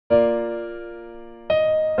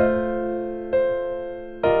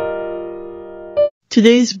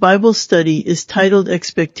Today's Bible study is titled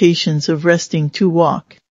Expectations of Resting to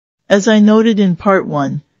Walk. As I noted in part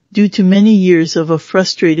 1, due to many years of a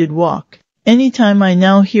frustrated walk, anytime I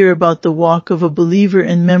now hear about the walk of a believer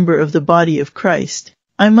and member of the body of Christ,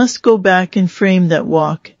 I must go back and frame that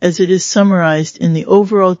walk as it is summarized in the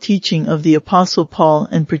overall teaching of the Apostle Paul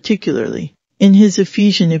and particularly in his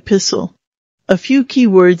Ephesian epistle. A few key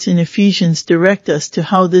words in Ephesians direct us to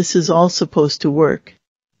how this is all supposed to work.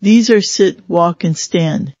 These are sit, walk, and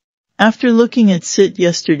stand. After looking at sit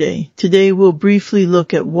yesterday, today we'll briefly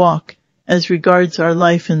look at walk as regards our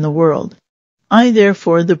life in the world. I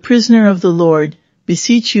therefore, the prisoner of the Lord,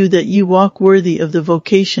 beseech you that ye walk worthy of the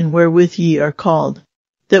vocation wherewith ye are called,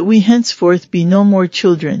 that we henceforth be no more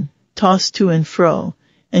children, tossed to and fro,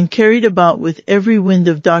 and carried about with every wind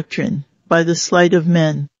of doctrine, by the sleight of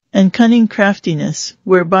men, and cunning craftiness,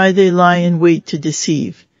 whereby they lie in wait to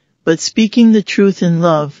deceive, but speaking the truth in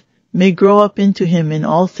love, may grow up into him in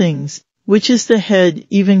all things, which is the head,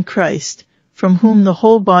 even Christ, from whom the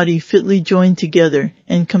whole body fitly joined together,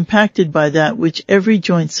 and compacted by that which every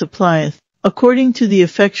joint supplieth, according to the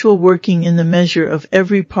effectual working in the measure of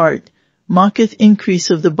every part, maketh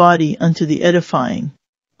increase of the body unto the edifying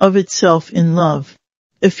of itself in love.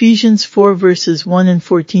 Ephesians 4 verses 1 and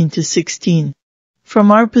 14 to 16.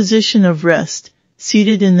 From our position of rest,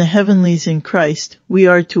 seated in the heavenlies in Christ, we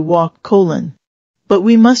are to walk, But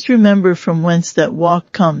we must remember from whence that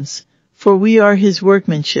walk comes, for we are his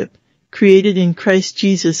workmanship, created in Christ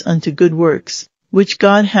Jesus unto good works, which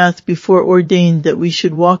God hath before ordained that we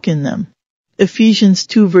should walk in them. Ephesians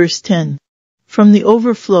 2 verse 10. From the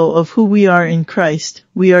overflow of who we are in Christ,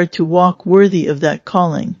 we are to walk worthy of that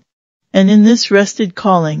calling. And in this rested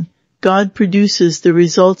calling, God produces the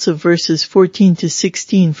results of verses 14 to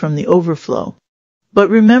 16 from the overflow. But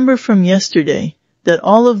remember from yesterday, that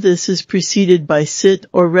all of this is preceded by sit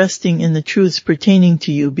or resting in the truths pertaining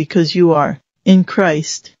to you because you are in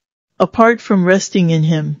Christ. Apart from resting in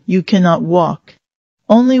him, you cannot walk.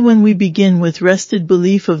 Only when we begin with rested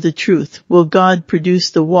belief of the truth will God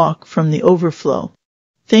produce the walk from the overflow.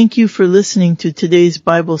 Thank you for listening to today's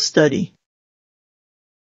Bible study.